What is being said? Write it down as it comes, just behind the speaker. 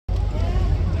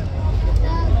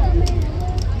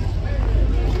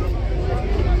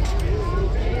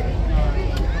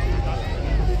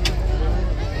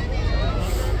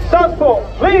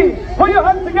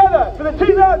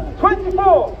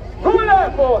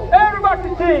Southport,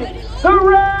 aerobatic team, the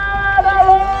Red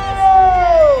Arrows!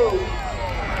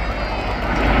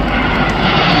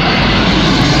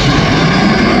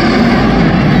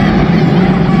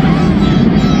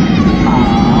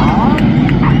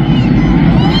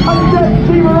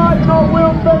 Team arriving on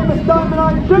world famous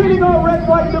Diamond shooting on red,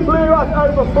 white and blue at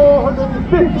over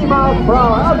 450 miles per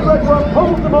hour. As Red One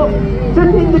pulls them up to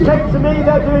indicate to me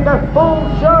they're doing a full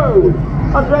show.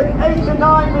 As Red 8 and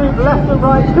 9 move left and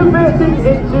right, converting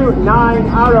into 9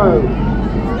 arrows.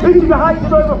 Reaching a height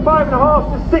of over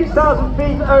 5.5 to 6,000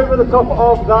 feet over the top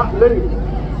of that loop.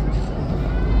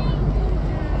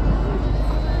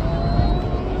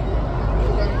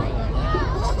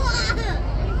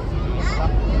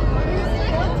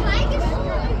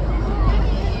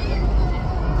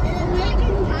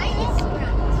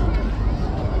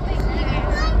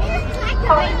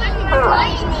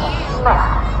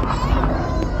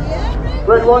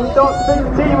 Red One starts to bring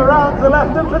the team around to the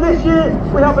left, and for this year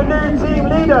we have a new team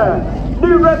leader.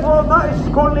 New Red One, that is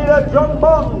squad leader John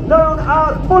Bond, known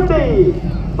as Bundy.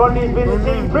 Bundy's been the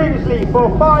team previously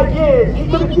for 5 years. He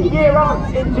took it a year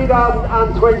out in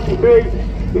 2023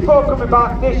 before coming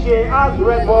back this year as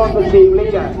Red One, the team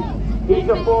leader. He's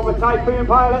a former Typhoon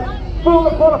pilot,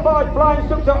 fully qualified flying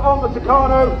instructor on the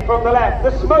Tucano from the left.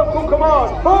 The smoke will come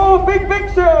on for Big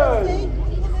Vixen!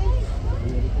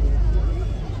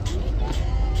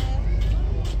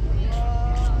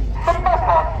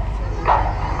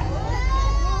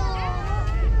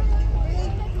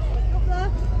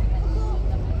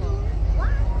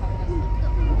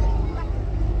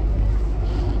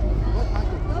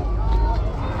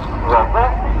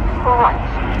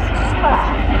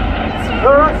 There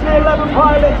are actually 11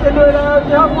 pilots in the Arrows.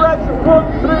 You have Reds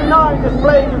 1 through 9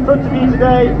 displayed in front of you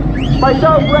today.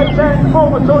 Myself, Red 10,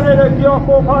 former Tornado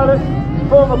DR4 pilot,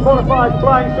 former qualified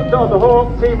flying instructor on the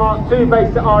Hawk, Team Mark 2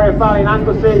 based at RAF Valley in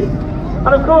Anglesey. And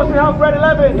of course we have Red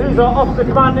 11, who's our officer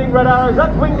commanding Red Arrows.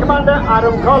 That's Wing Commander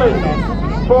Adam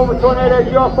Collins, former Tornado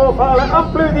DR4 pilot,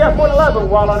 and flew the F-111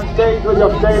 while on exchange with the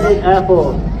Australian Air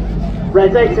Force.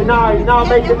 Reds 8 and 9 now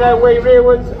making their way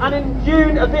rearwards, and in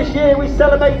June of this year we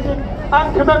celebrated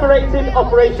and commemorated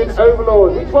Operation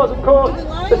Overlord, which was of course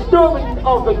the storming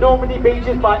of the Normandy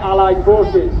beaches by Allied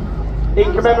forces.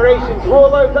 In commemoration to all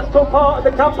those that took part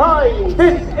in the campaign,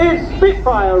 this is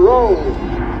Spitfire Roll.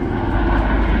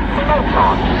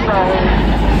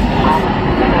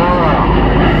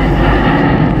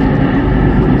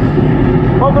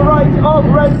 On the right of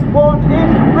Red 1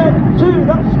 is Red 2,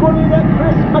 that's squad leader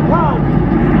Chris McCann.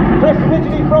 Chris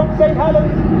originally from St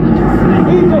Helens.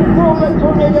 He's a former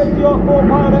Tornado DR4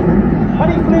 pilot, and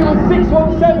he flew with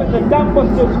 617, the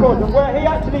Dambuster Squadron, where he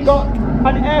actually got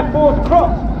an Air Force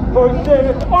Cross for his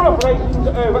service on operations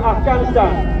over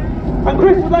Afghanistan. And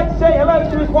Chris would like to say hello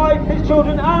to his wife, his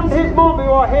children and his mum who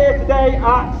are here today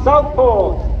at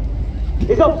Southport.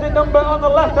 His opposite number on the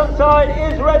left hand side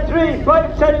is Red 3,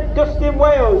 Flight Lieutenant Dustin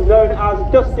Wales, known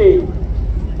as Dusty.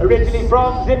 Originally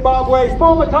from Zimbabwe,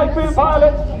 former Typhoon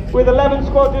pilot with 11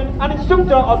 Squadron and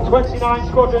instructor on 29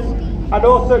 Squadron, and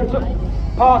also took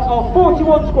part of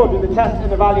 41 Squadron, the Test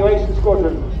and Evaluation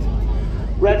Squadron.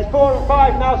 Reds 4 and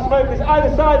 5 now smokers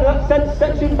either side of that centre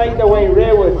section make their way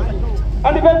rearwards.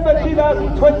 And November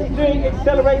 2023 it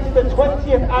celebrated the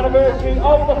 20th anniversary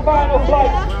of the final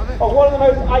flight of one of the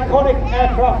most iconic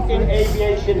aircraft in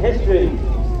aviation history.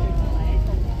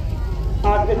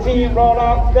 As the team roll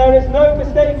out, there is no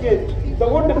mistaking the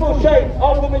wonderful shape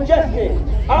of the majestic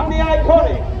and the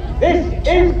iconic. This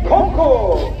is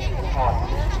Concorde.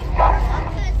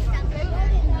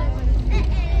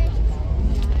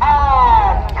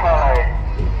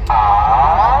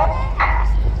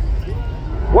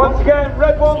 Once again,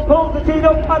 Red 1 pulls the team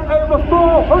up at over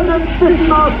 450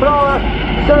 miles per hour,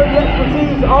 showing the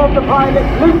expertise of the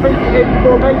pilots looping in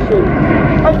formation.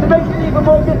 And to make it even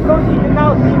more difficult, you can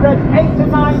now see Reds 8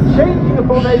 and 9 changing the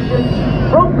formation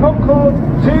from Concorde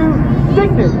to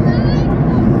Cygnus.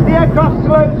 The aircraft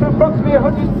slows to approximately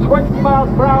 120 miles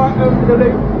per hour over the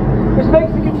loop, which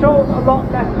makes the controls a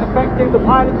lot less effective. The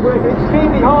pilots working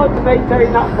extremely hard to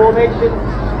maintain that formation.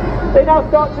 They now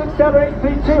start to accelerate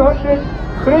through 200,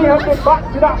 300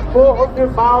 back to that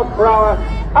 400 miles per hour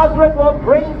as Red 1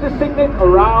 brings the Cygnus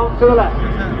around to the left.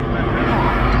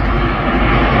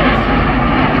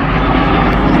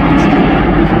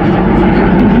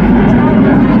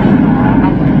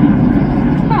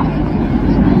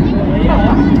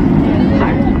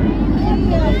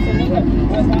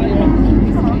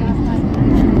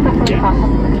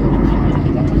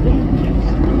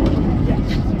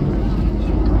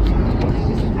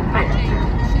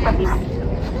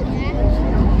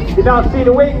 You now see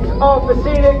the wings of the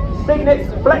scenic signets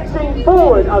flexing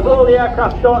forward as all the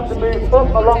aircraft start to move up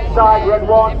alongside Red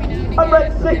 1, and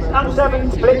Red 6 and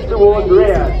 7 split towards the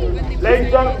rear. Ladies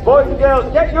and gentlemen, boys and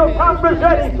girls, get your cameras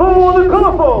ready for the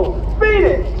colourful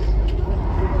Phoenix!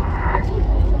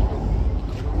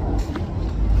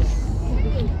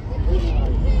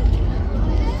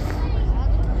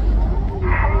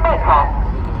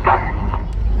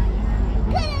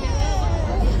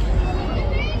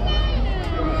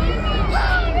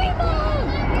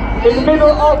 In the middle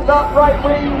of that right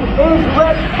wing is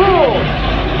Red 4.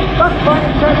 That's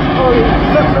Frank's Ollie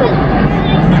Slippery.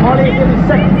 Ollie is in his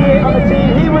second year on the team.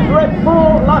 He was Red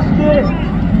 4 last year.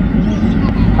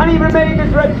 And he remained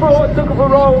as Red 4 and took up a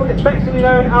role affectionately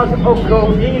known as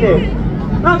Uncle Enid.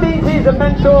 That means he's a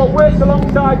mentor, works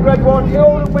alongside Red 1 in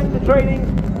all the winter training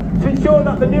to ensure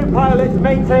that the new pilots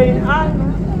maintain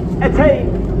and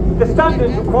attain the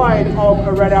standards required of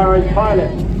a Red Arrows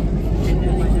pilot.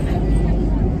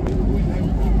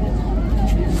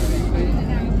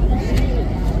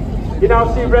 You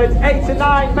now see Reds 8 and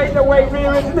 9 make their way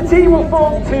rearwards, and the team will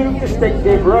form two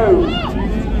distinctive rows.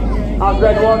 As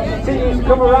Red 1 continues to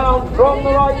come around from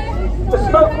the right, the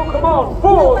smoke will come on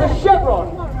for the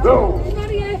chevron row.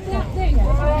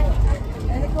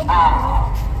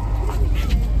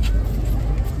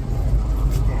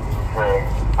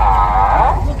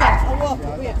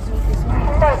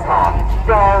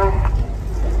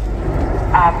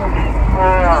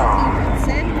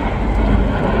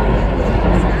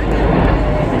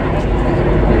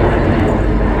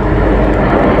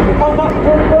 On that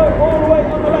front row, all the way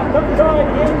on the left-hand side,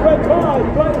 is Red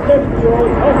 5, flight attendant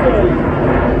George Hodges.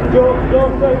 George is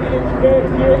also in his first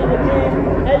year on the team,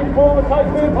 a former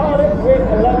Typhoon pilot with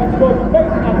 11 squadrons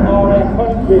based at RA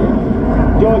Country.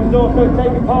 George has also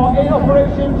taken part in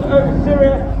operations over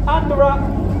Syria and Iraq,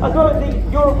 as well as the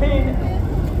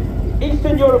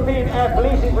Eastern European Air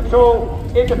Policing Patrol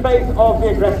in the face of the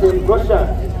aggressive Russia.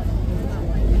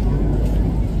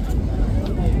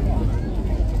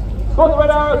 But the Red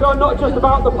Arrows are not just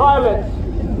about the pilots.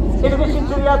 In addition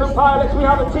to the 11 pilots, we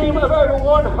have a team of over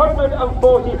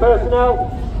 140 personnel.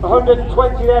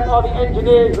 120 of them are the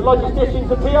engineers, the logisticians,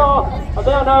 the PR, and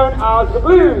they are known as the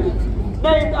Blues,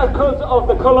 named because of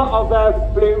the colour of their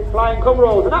blue flying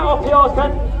coveralls. And at our PR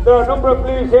tent, there are a number of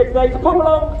Blues here today to pop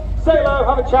along, say hello,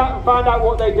 have a chat, and find out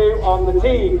what they do on the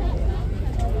team.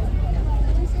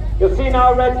 You'll see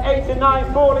now Reds 8 and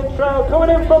 9 falling trail coming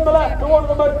in from the left to one of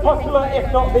the most popular,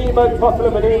 if not the most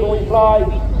popular manoeuvre we fly.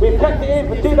 We've kept it in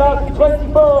for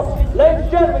 2024. Ladies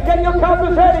and gentlemen, get your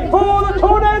cameras ready for the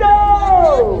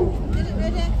tornado!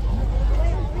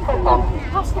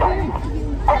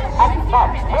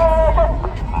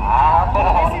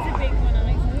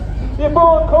 The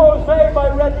abort call is made by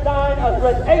Red 9 as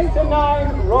Reds 8 and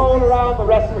 9 roll around the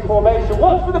rest of the formation.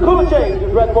 Watch for the colour change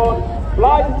as Red 1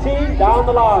 flies the team down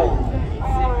the line.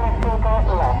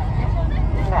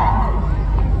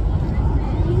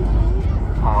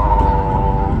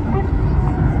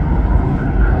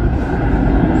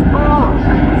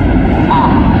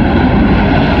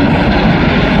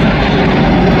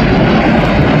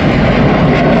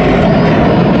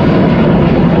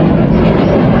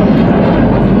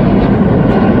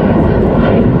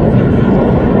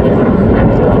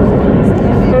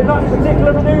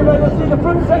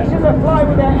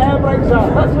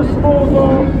 That's a small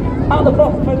door at the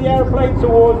bottom of the aeroplane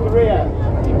towards the rear.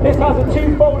 This has a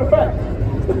twofold effect.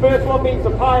 The first one means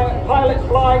the pilots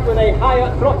fly with a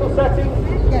higher throttle setting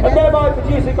and thereby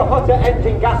producing a hotter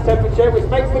engine gas temperature, which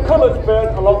makes the colours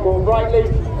burn a lot more brightly.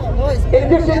 In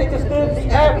addition, it disturbs the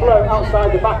airflow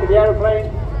outside the back of the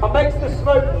aeroplane and makes the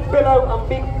smoke billow and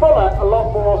be fuller a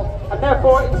lot more, and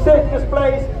therefore in certain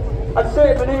displays and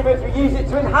certain manoeuvres we use it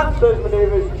to enhance those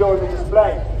manoeuvres during the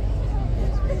display.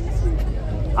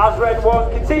 As Red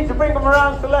 1 continue to bring them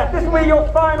around to the left, this will be your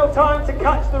final time to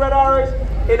catch the Red Arrows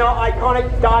in our iconic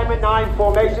Diamond 9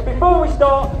 formation before we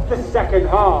start the second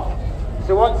half.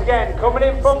 So once again, coming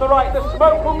in from the right, the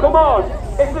smoke will come on.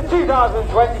 It's the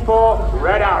 2024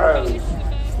 Red Arrows.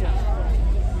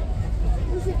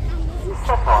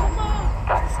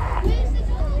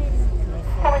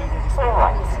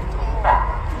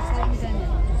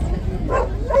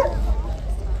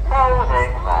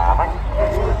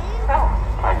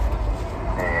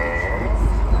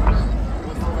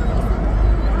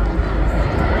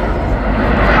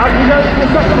 As we go to the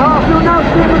second half, you'll now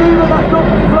see a manoeuvre that's not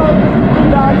from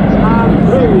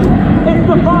 2003. It's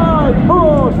the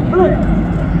 5-4 split.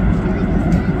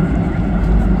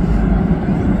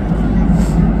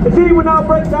 The team will now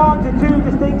break down to two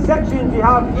distinct sections. You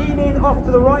have Enid off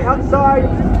to the right hand side,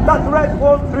 that's reds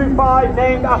 1 through 5,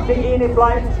 named after Enid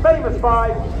Blyton's famous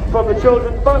 5 from the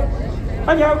children's books.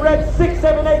 And you have reds 6,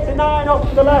 7, 8 and 9 off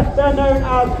to the left, they're known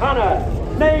as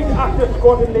Hannah, named after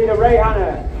squadron leader Ray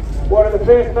Hannah. One of the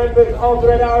first members of the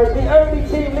Red Arrows, the only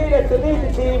team leader to lead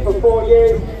the team for 4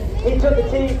 years. He took the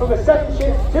team from a 7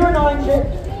 ship to a 9 ship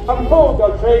and formed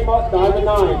on trademark Diamond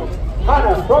 9.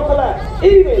 Hannah from the left,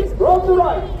 Enid from the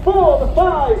right, 4, the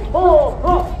 5, 4,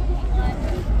 cross.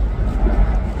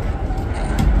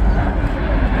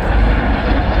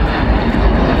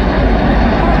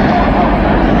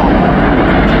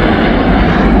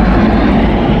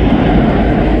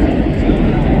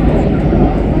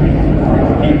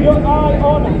 Keep your eye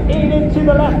on Enid to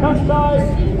the left hand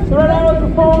side. The Red Arrows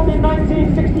were formed in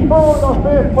 1964 with our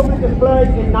first public display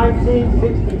in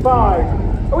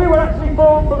 1965. We were actually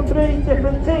formed from 3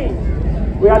 different teams.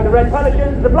 We had the Red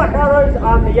Pelicans, the Black Arrows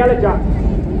and the Yellow Jacks.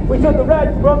 We took the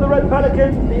red from the Red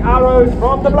Pelicans, the arrows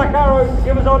from the Black Arrows to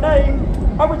give us our name,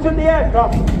 and we took the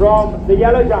aircraft from the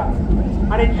Yellow Jacks.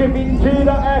 And in tribute to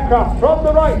that aircraft, from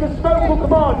the right, the smoke will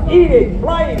come on, Enid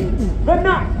flying the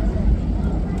Gnat.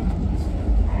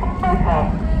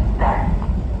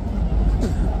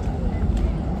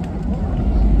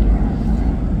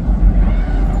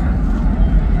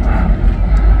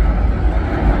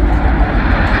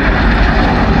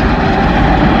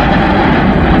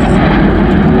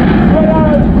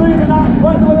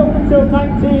 Until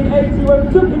 1980, when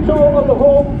we took control of the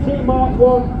Hawk T-Mark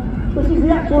 1, which is the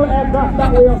actual aircraft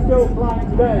that we are still flying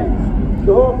today.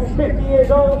 The Hawk is 50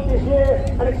 years old this year,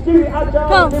 an extremely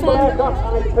agile, simple aircraft,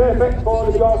 and it's perfect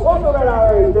for the job what the Red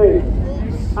Arrows do.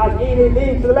 As Enid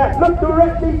leads to the left, look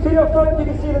directly to your front, you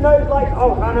can see the nose lights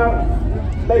of Hannah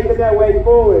making their way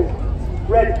forward.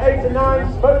 Red 8 and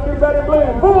 9, smoke through red and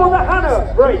blue, for the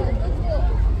Hannah break.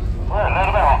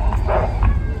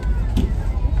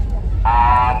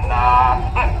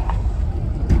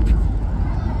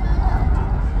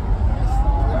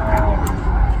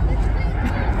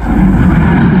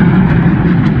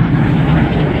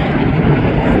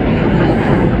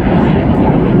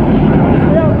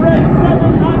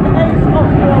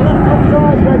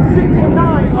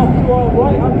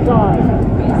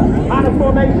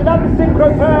 Formation and the synchro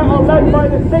pair are led by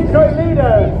the synchro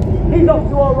leader. He's off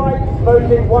to our right,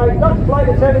 smoking white. That's Flight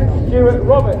Lieutenant Stuart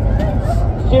Roberts.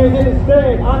 Stuart in his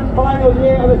 3rd and final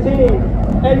year of the team.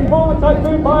 A former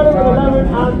Typhoon pilot with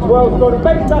 11 and 12 squadron,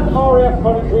 based at RAF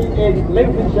Coventry in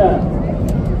Lincolnshire.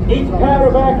 Each pair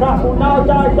of aircraft will now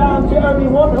dive down to only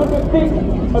 100 feet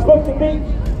above the beach.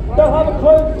 They'll have a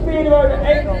closed speed of over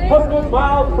 800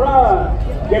 miles per hour.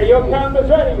 Get your cameras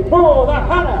ready for the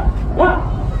Hannah pass.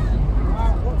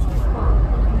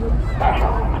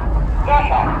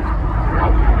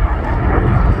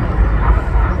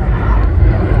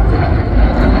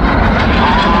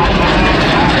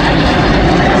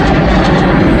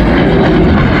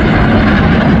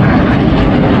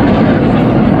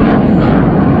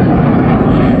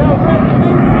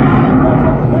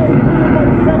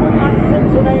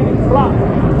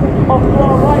 Off to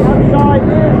our right hand side,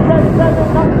 here's Red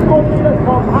 7, that's squad leader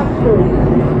Tom Hampton.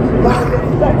 That was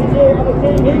his 2nd year on the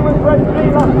team, he was Red 3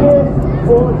 last year,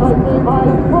 former Typhoon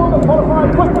pilot, former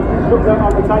qualified weapons instructor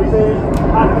on the Typhoon,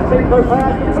 and the synchro pair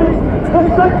complete the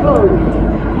Cyclone.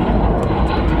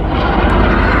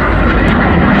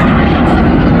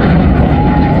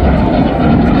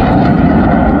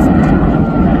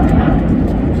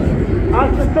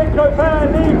 As the synchro pair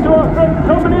leaves to our front,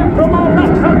 coming in from our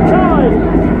left hand side.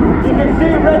 You can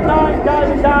see Red 9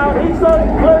 diving down, he's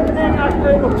closing in at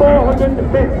over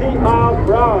 450 miles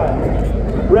per hour.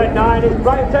 Red 9 is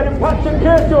Flight Lieutenant Patrick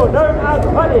Kershaw, known as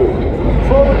Paddy,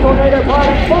 former Tornado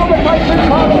pilot, former Typhoon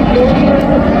pilot,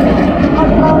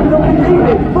 and lines up in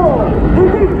English for the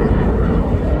Beach.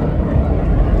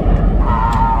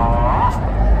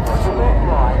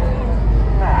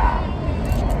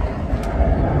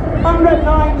 And Red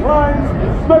 9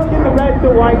 climbs, smoking the red, the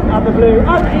white and the blue,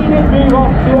 as Enid move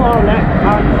off to our left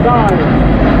hand side.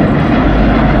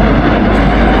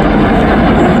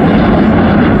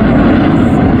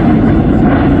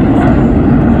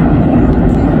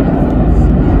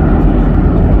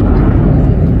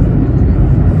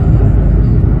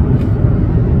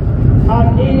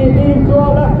 As Enid leaves to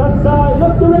our left hand side,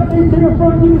 look directly to the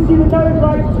front, you can see the nose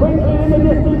lights twinkling in the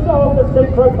distance of the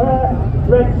synchro pair.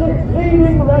 Red 6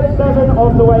 leading Red 7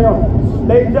 on the way up.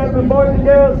 Ladies and gentlemen, boys and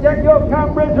girls, get your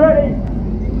cameras ready.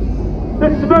 The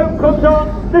smoke comes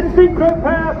on, the synchro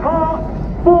pair part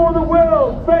for the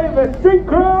world's famous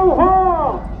synchro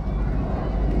horn.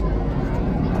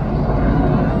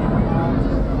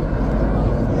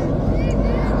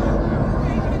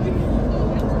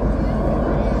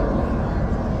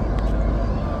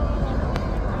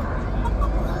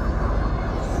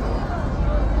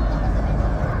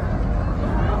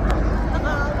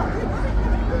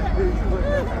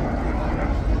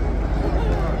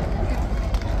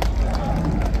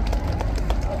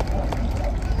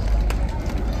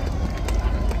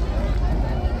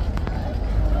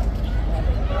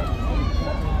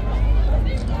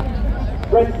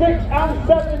 Red 6 and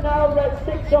 7 now, red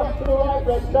 6 off to the right,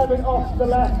 red 7 off to the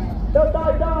left. They'll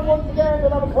dive down once again,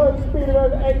 they'll have a closing speed of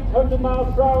over 800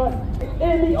 miles per hour.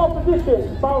 In the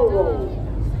opposition, barrel roll.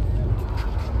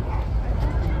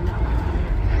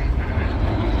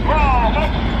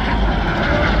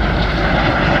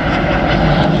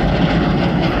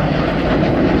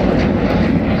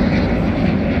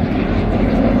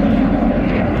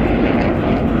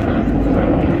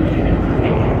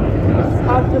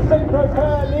 As the synchro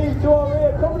pair leaves to our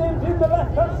rear, coming into the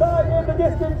left-hand side in the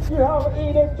distance, you have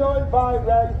Enid joined by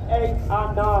red 8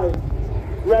 and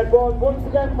 9. Red 1 once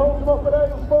again pulls them up at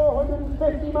over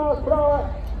 450 miles per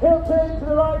hour. He'll turn to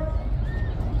the right.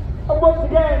 And once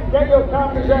again, get your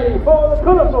cameras ready for the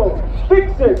colourful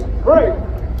Vixen break.